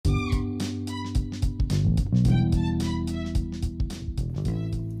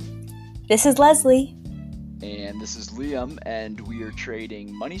This is Leslie. And this is Liam, and we are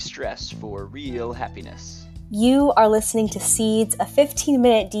trading money stress for real happiness. You are listening to Seeds, a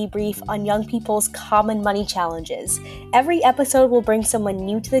 15-minute debrief on young people's common money challenges. Every episode will bring someone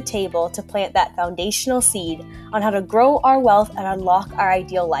new to the table to plant that foundational seed on how to grow our wealth and unlock our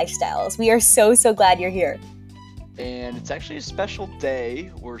ideal lifestyles. We are so glad you're here. And it's actually a special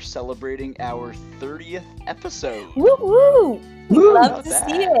day. We're celebrating our 30th episode. Woo! We love to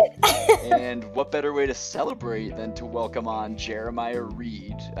see it. And what better way to celebrate than to welcome on Jeremiah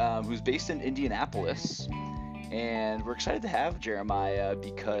Reed, who's based in Indianapolis. And we're excited to have Jeremiah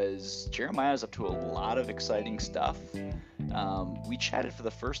because Jeremiah is up to a lot of exciting stuff. We chatted for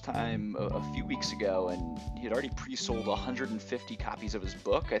the first time a few weeks ago, and he had already pre-sold 150 copies of his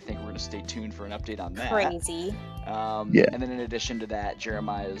book. I think we're going to stay tuned for an update on that. Crazy. And then in addition to that,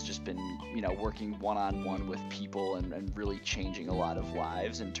 Jeremiah has just been, working one-on-one with people and really changing a lot of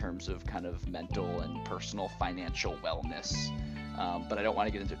lives in terms of kind of mental and personal financial wellness. But I don't want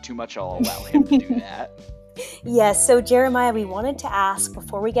to get into too much. I'll allow him to do that. Yes, so Jeremiah, we wanted to ask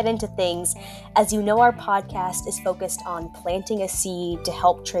before we get into things, as you know, our podcast is focused on planting a seed to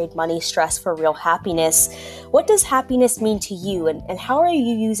help trade money stress for real happiness. What does happiness mean to you, and how are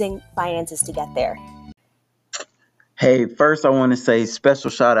you using finances to get there? Hey, first I want to say special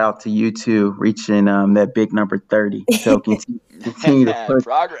shout out to you two reaching that big number 30. So continue to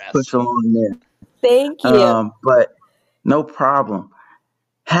push along there. Thank you. But no problem.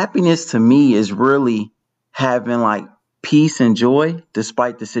 Happiness to me is really having like peace and joy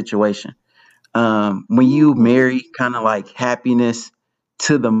despite the situation. When you marry kind of like happiness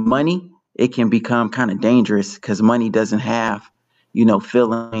to the money, it can become kind of dangerous because money doesn't have,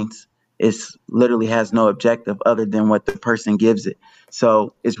 feelings. It's literally has no objective other than what the person gives it.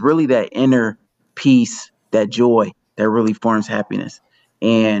 So it's really that inner peace, that joy that really forms happiness.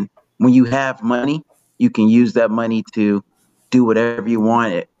 And when you have money, you can use that money to do whatever you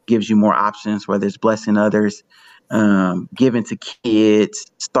want. It gives you more options, whether it's blessing others, giving to kids,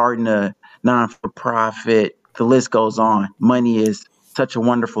 starting a non-for-profit. The list goes on. Money is such a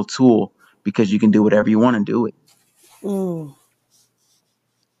wonderful tool because you can do whatever you want to do it.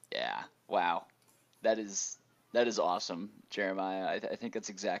 Yeah. Wow. That is awesome, Jeremiah. I think that's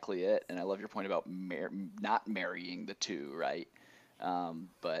exactly it. And I love your point about not marrying the two, right?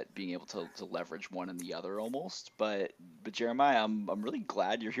 But being able to leverage one and the other almost. But Jeremiah, I'm really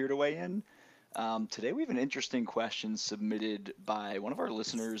glad you're here to weigh in. Today we have an interesting question submitted by one of our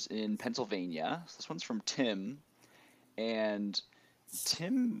listeners in Pennsylvania. So this one's from Tim, and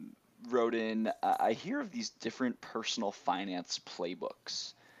Tim wrote in, I hear of these different personal finance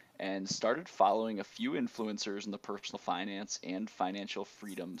playbooks and started following a few influencers in the personal finance and financial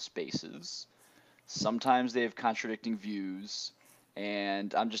freedom spaces. Sometimes they have contradicting views,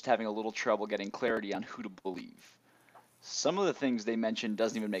 and I'm just having a little trouble getting clarity on who to believe. Some of the things they mentioned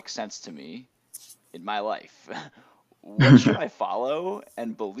doesn't even make sense to me in my life. What should I follow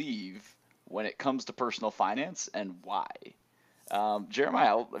and believe when it comes to personal finance, and why?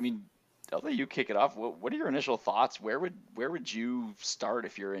 Jeremiah, I'll let you kick it off. What are your initial thoughts? Where would you start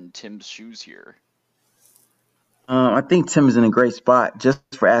if you're in Tim's shoes here? I think Tim is in a great spot just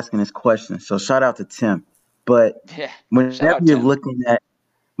for asking this question. So shout out to Tim. But Yeah, whenever you're looking at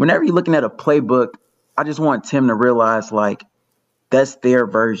a playbook, I just want Tim to realize like that's their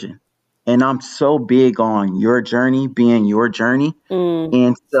version. And I'm so big on your journey being your journey.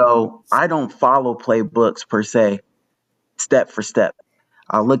 And so I don't follow playbooks per se, step for step.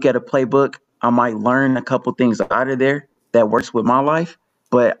 I'll look at a playbook. I might learn a couple things out of there that works with my life,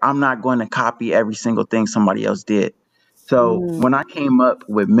 but I'm not going to copy every single thing somebody else did. So when I came up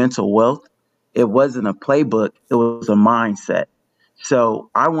with mental wealth, it wasn't a playbook, it was a mindset. So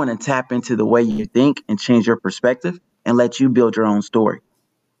I want to tap into the way you think and change your perspective and let you build your own story.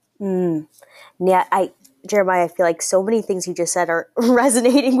 Yeah, Jeremiah, I feel like so many things you just said are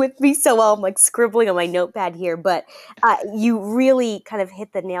resonating with me so well. I'm like scribbling on my notepad here, but you really kind of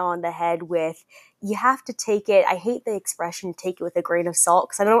hit the nail on the head with, you have to take it. I hate the expression take it with a grain of salt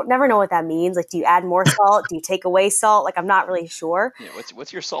because I never know what that means. Like, do you add more salt? Do you take away salt? Like, I'm not really sure. Yeah,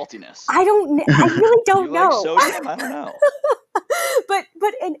 what's your saltiness? I really don't you know. Like sodium? I don't know.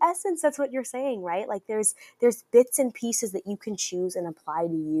 But in essence, that's what you're saying, right? Like there's bits and pieces that you can choose and apply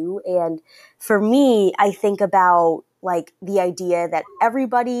to you. And for me, I think about like the idea that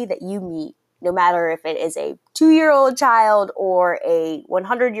everybody that you meet, no matter if it is a 2-year-old child or a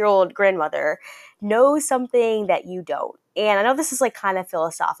 100-year-old grandmother, knows something that you don't. And I know this is like kind of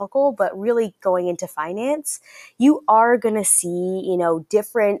philosophical, but really going into finance, you are going to see,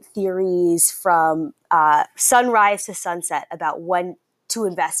 different theories from sunrise to sunset about when to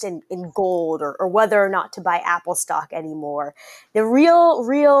invest in gold or whether or not to buy Apple stock anymore. The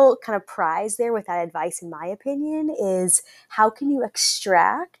real kind of prize there with that advice, in my opinion, is how can you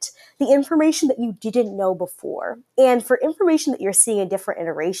extract the information that you didn't know before? And for information that you're seeing a different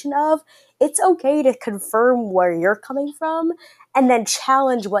iteration of, it's okay to confirm where you're coming from and then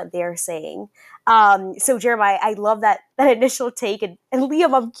challenge what they're saying. So Jeremiah, I love that initial take. And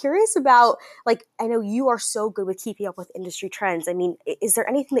Liam, I'm curious about, like, I know you are so good with keeping up with industry trends. I mean, is there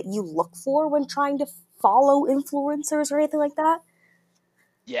anything that you look for when trying to follow influencers or anything like that?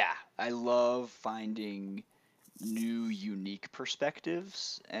 Yeah, I love finding new, unique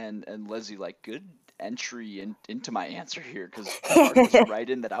perspectives. And Leslie, like, good entry into my answer here, because the part was right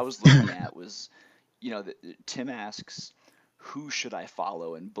in that I was looking at was, Tim asks, who should I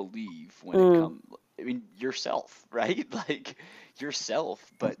follow and believe when it Mm, comes? I mean, yourself, right? Like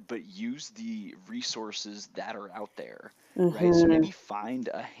yourself, but use the resources that are out there, right? So mm-hmm, maybe find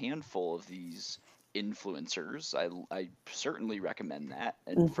a handful of these influencers. I certainly recommend that,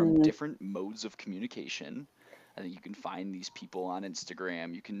 and from mm-hmm, different modes of communication. I think you can find these people on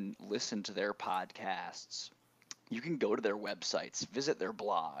Instagram. You can listen to their podcasts. You can go to their websites, visit their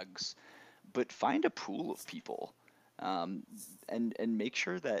blogs, but find a pool of people, um, and make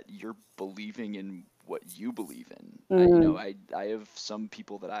sure that you're believing in what you believe in. mm. I have some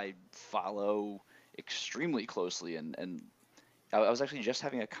people that I follow extremely closely, and I was actually just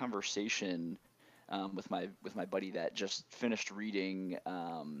having a conversation with my buddy that just finished reading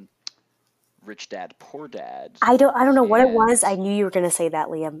Rich Dad Poor Dad, I don't know what it was. and I knew you were going to say that,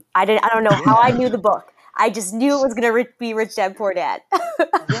 Liam. I don't know how I yeah. knew the book. I just knew it was going to be Rich Dad Poor Dad.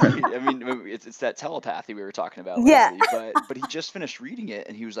 Right. I mean, it's that telepathy we were talking about, Yeah. Leslie. But he just finished reading it,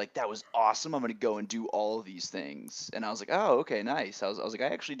 and he was like, "That was awesome. I'm gonna go and do all of these things." And I was like, "Oh, okay, nice." I was like,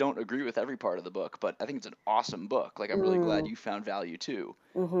 "I actually don't agree with every part of the book, but I think it's an awesome book. Like, I'm really glad Mm, you found value too."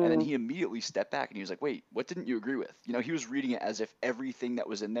 And then mm-hmm, he immediately stepped back and he was like, "Wait, what didn't you agree with?" He was reading it as if everything that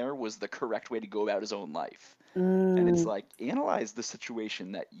was in there was the correct way to go about his own life. And it's mm, like, analyze the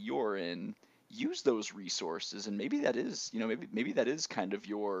situation that you're in, use those resources, and maybe that is, maybe that is kind of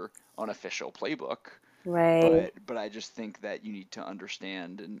your unofficial playbook. right. But I just think that you need to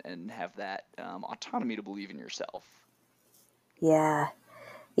understand and have that autonomy to believe in yourself. Yeah.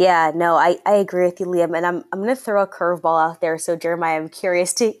 Yeah, no, I agree with you, Liam, and I'm gonna throw a curveball out there. So Jeremiah, I'm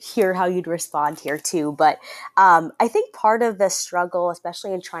curious to hear how you'd respond here too. But I think part of the struggle,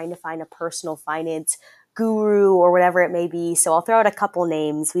 especially in trying to find a personal finance guru or whatever it may be. So I'll throw out a couple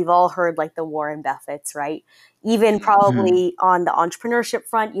names. We've all heard like the Warren Buffetts, right? Even Hmm. Mhm. probably on the entrepreneurship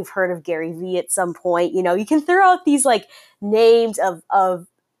front, you've heard of Gary Vee at some point. You can throw out these like names of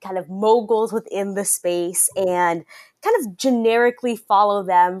kind of moguls within the space and kind of generically follow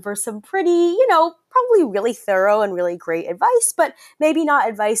them for some pretty, probably really thorough and really great advice, but maybe not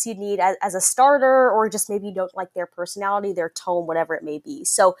advice you'd need as a starter, or just maybe you don't like their personality, their tone, whatever it may be.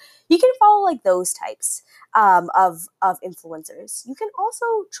 So you can follow like those types of influencers. You can also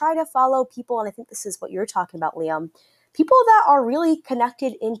try to follow people, and I think this is what you're talking about, Liam. People that are really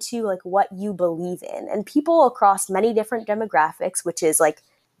connected into like what you believe in, and people across many different demographics, which is like,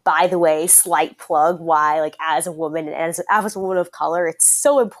 by the way, slight plug why, like, as a woman and as a woman of color, it's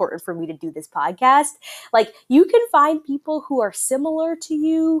so important for me to do this podcast. Like, you can find people who are similar to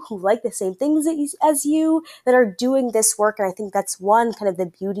you, who like the same things as you, that are doing this work. And I think that's one kind of the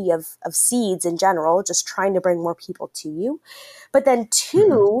beauty of seeds in general, just trying to bring more people to you. But then,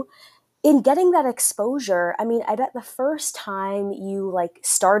 Mhm. two, in getting that exposure, I mean, I bet the first time you like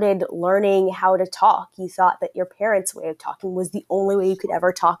started learning how to talk, you thought that your parents' way of talking was the only way you could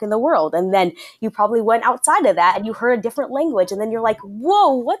ever talk in the world. And then you probably went outside of that and you heard a different language. And then you're like,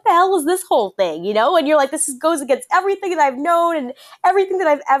 whoa, what the hell is this whole thing? And you're like, goes against everything that I've known and everything that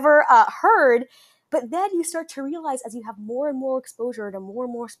I've ever heard. But then you start to realize, as you have more and more exposure to more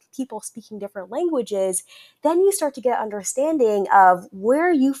and more people speaking different languages, then you start to get understanding of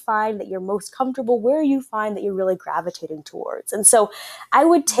where you find that you're most comfortable, where you find that you're really gravitating towards. And so I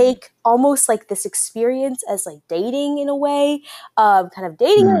would take almost like this experience as like dating in a way, kind of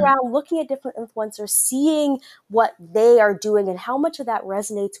dating Mhm. around, looking at different influencers, seeing what they are doing and how much of that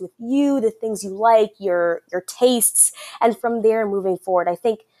resonates with you, the things you like, your tastes, and from there moving forward. I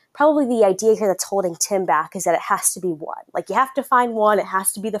think probably the idea here that's holding Tim back is that it has to be one. Like, you have to find one, it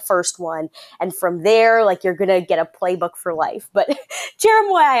has to be the first one, and from there, like, you're gonna get a playbook for life. But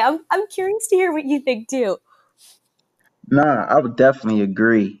Jeremiah, I'm curious to hear what you think too. Nah, I would definitely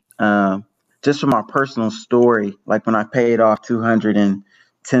agree. Just from my personal story, like when I paid off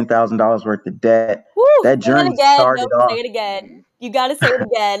 $210,000 worth of debt, Woo! that Say that journey again. started Nope, say off. it again. You got to say it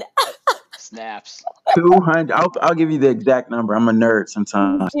again. snaps. 200. I'll give you the exact number. I'm a nerd You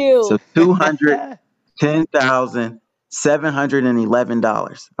sometimes. do. So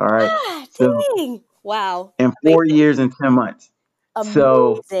 $210,711. All right. Ah, So dang. Wow. in Wait, 4 years and 10 months.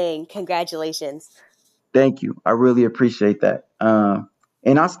 So amazing. Congratulations. thank you. I really appreciate that.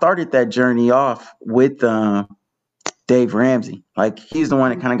 And I started that journey off with Dave Ramsey. Like he's the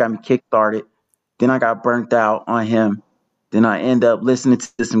one that kind of got me kickstarted. Then I got burnt out on him. Then I end up listening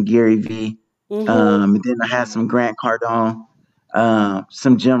to some Gary Vee. Mm-hmm. And then I had some Grant Cardone,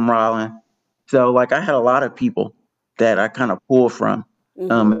 some Jim Rollin. So like I had a lot of people that I kind of pulled from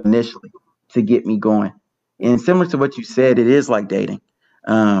Mm-hmm. initially to get me going. And similar to what you said, it is like dating.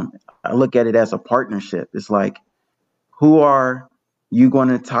 I look at it as a partnership. It's like who are you going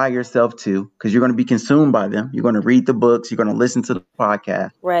to tie yourself to? Because you're going to be consumed by them. You're going to read the books. You're going to listen to the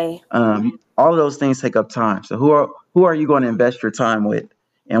podcast. Right. All of those things take up time. So who are you going to invest your time with,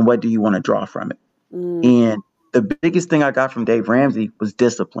 and what do you want to draw from it? Mm. And the biggest thing I got from Dave Ramsey was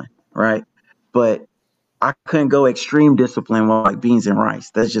discipline, right? But I couldn't go extreme discipline with like beans and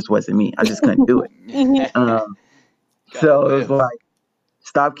rice. That just wasn't me. I just couldn't do it. Mhm. Um, Gotta so it was live. like,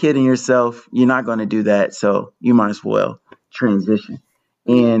 stop kidding yourself. You're not going to do that. So you might as well transition.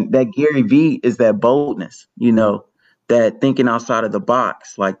 Mm. And that Gary Vee is that boldness, that thinking outside of the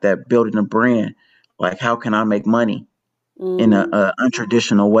box, like that building a brand. Like, how can I make money in Mm. a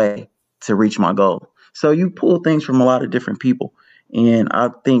untraditional way to reach my goal? So you pull things from a lot of different people. And I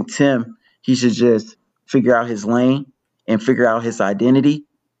think Tim, he should just figure out his lane and figure out his identity.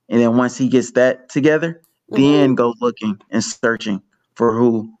 And then once he gets that together, Mhm. then go looking and searching for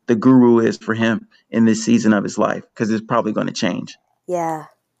who the guru is for him in this season of his life, because it's probably going to change. Yeah.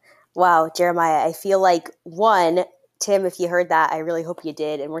 Wow, Jeremiah, I feel like one, Tim, if you heard that, I really hope you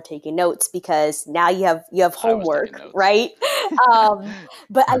did and we're taking notes because now you have I was taking homework, notes. right? Um,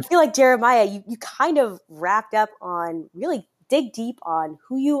 but I feel like Jeremiah, you kind of wrapped up on really dig deep on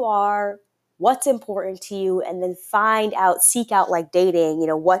who you are, what's important to you, and then seek out like dating,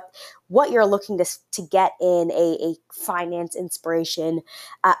 what you're looking to get in a finance inspiration.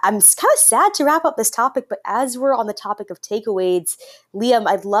 I'm kind of sad to wrap up this topic, but as we're on the topic of takeaways, Liam,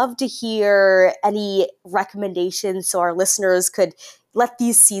 I'd love to hear any recommendations so our listeners could let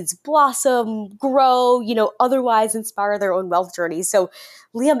these seeds blossom, grow, otherwise inspire their own wealth journey. So,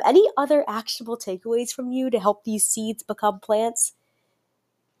 Liam, any other actionable takeaways from you to help these seeds become plants?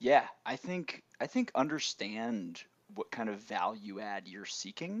 Yeah, I think understand what kind of value add you're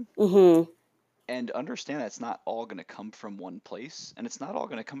seeking Mm-hmm. and understand that it's not all going to come from one place and it's not all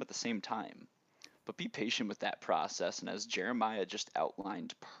going to come at the same time. But be patient with that process. And as Jeremiah just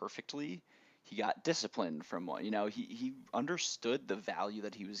outlined perfectly, he got disciplined from one. He understood the value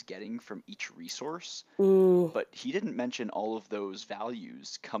that he was getting from each resource, Mm. but he didn't mention all of those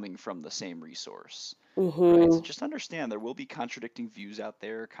values coming from the same resource, right? So Mm-hmm. just understand there will be contradicting views out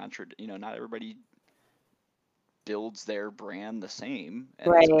there. Not everybody builds their brand the same,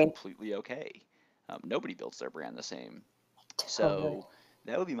 and that's Right. completely okay. Nobody builds their brand the same. Totally. So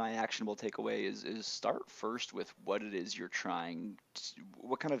that would be my actionable takeaway is start first with what it is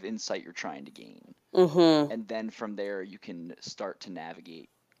what kind of insight you're trying to gain. Mm-hmm. And then from there, you can start to navigate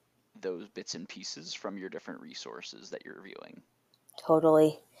those bits and pieces from your different resources that you're viewing.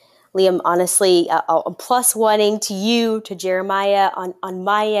 Totally. Liam, honestly, I'm plus wanting to you, to Jeremiah on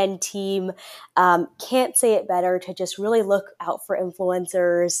my end team. Can't say it better to just really look out for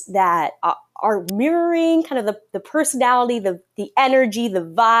influencers that are mirroring kind of the personality, the energy, the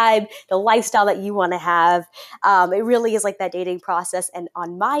vibe, the lifestyle that you want to have. It really is like that dating process. And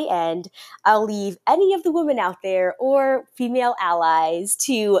on my end, I'll leave any of the women out there or female allies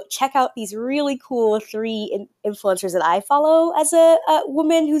to check out these really cool three influencers that I follow as a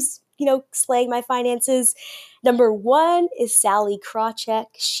woman who's slaying my finances. Number one is Sally Krawcheck.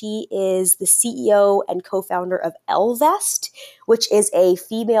 She is the CEO and co-founder of Ellevest, which is a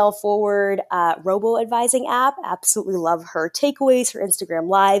female-forward robo-advising app. Absolutely love her takeaways, her Instagram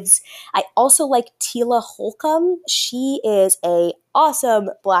lives. I also like Tila Holcomb. She is a awesome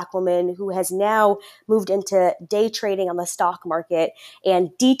Black woman who has now moved into day trading on the stock market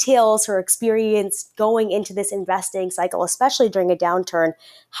and details her experience going into this investing cycle, especially during a downturn.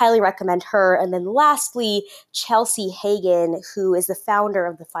 Highly recommend her. And then lastly, Chelsea Hagan, who is the founder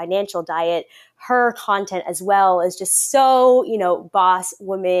of the Financial Diet. her content as well is just so, boss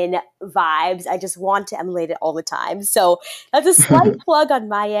woman vibes. I just want to emulate it all the time. So that's a slight plug on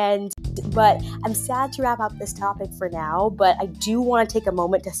my end, but I'm sad to wrap up this topic for now, but I do want to take a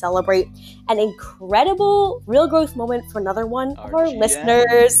moment to celebrate an incredible real growth moment for another one of our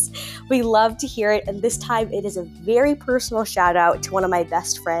listeners. We love to hear it. And this time it is a very personal shout out to one of my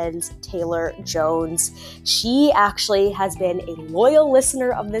best friends, Taylor Jones. She actually has been a loyal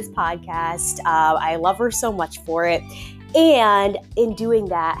listener of this podcast. I love her so much for it. And in doing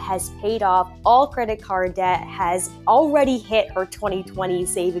that, has paid off all credit card debt, has already hit her 2020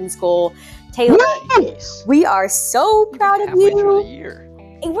 savings goal. Taylor, we are so proud of you. Through the year.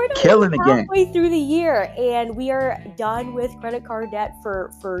 And we're not killing even halfway through the year, and we are done with credit card debt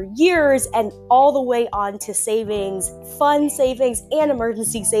for years and all the way on to savings, fun savings, and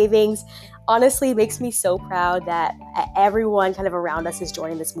emergency savings. Honestly, it makes me so proud that everyone kind of around us is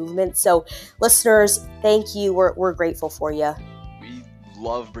joining this movement. So listeners, thank you. We're grateful for you. We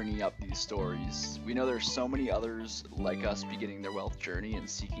love bringing up these stories. We know there's so many others like us beginning their wealth journey and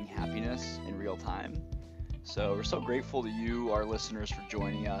seeking happiness in real time. So we're so grateful to you, our listeners, for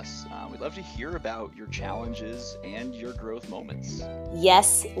joining us. We'd love to hear about your challenges and your growth moments.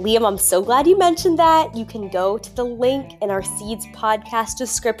 Yes, Liam, I'm so glad you mentioned that. You can go to the link in our Seeds podcast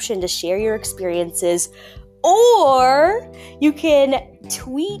description to share your experiences, or you can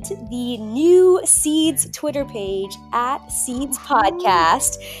tweet the new Seeds Twitter page at Seeds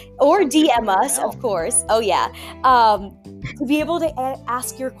Podcast, or DM us, of course. Oh yeah. To be able to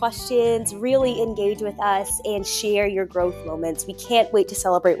ask your questions, really engage with us, and share your growth moments. We can't wait to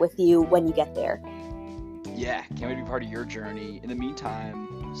celebrate with you when you get there. Yeah, can't wait to be part of your journey. In the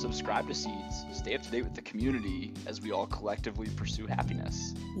meantime, subscribe to Seeds, stay up to date with the community as we all collectively pursue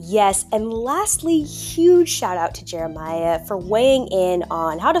happiness. Yes, and lastly, huge shout out to Jeremiah for weighing in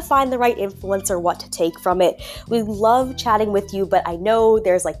on how to find the right influencer, what to take from it. We love chatting with you, but I know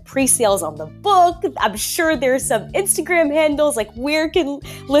there's like pre-sales on the book. I'm sure there's some Instagram handles. Like, where can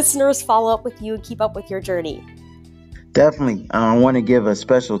listeners follow up with you and keep up with your journey? Definitely. I want to give a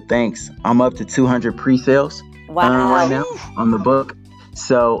special thanks. I'm up to 200 pre-sales right now on the book.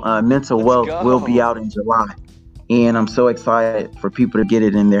 So Mental Wealth will be out in July. And I'm so excited for people to get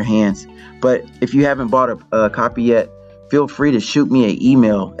it in their hands. But if you haven't bought a copy yet, feel free to shoot me an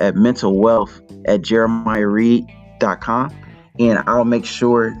email at mentalwealth@jeremiahreed.com. And I'll make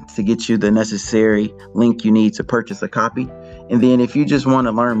sure to get you the necessary link you need to purchase a copy. And then if you just want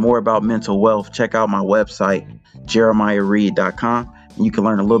to learn more about mental wealth, check out my website, jeremiahreed.com. And you can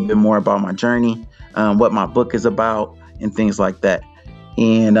learn a little bit more about my journey, what my book is about, and things like that.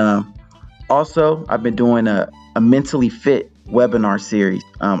 And also, I've been doing a mentally fit webinar series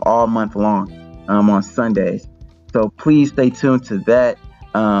all month long on Sundays. So please stay tuned to that.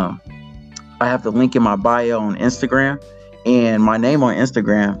 I have the link in my bio on Instagram. And my name on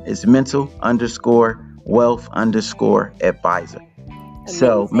Instagram is mental_wealth_advisor.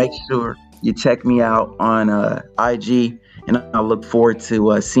 So make sure you check me out on IG, and I look forward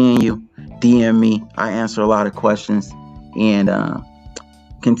to seeing you. DM me. I answer a lot of questions, and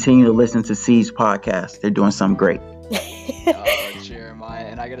continue to listen to Seeds podcast. They're doing something great. Jeremiah,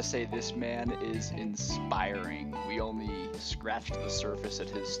 and I gotta say, this man is inspiring. We only scratched the surface at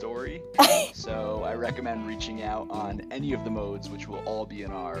his story, so I recommend reaching out on any of the modes, which will all be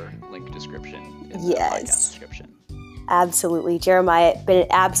in our link description. In the podcast description. Absolutely, Jeremiah. It's been an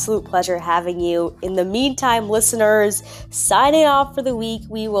absolute pleasure having you. In the meantime, listeners, signing off for the week.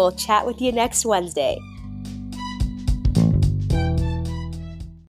 We will chat with you next Wednesday.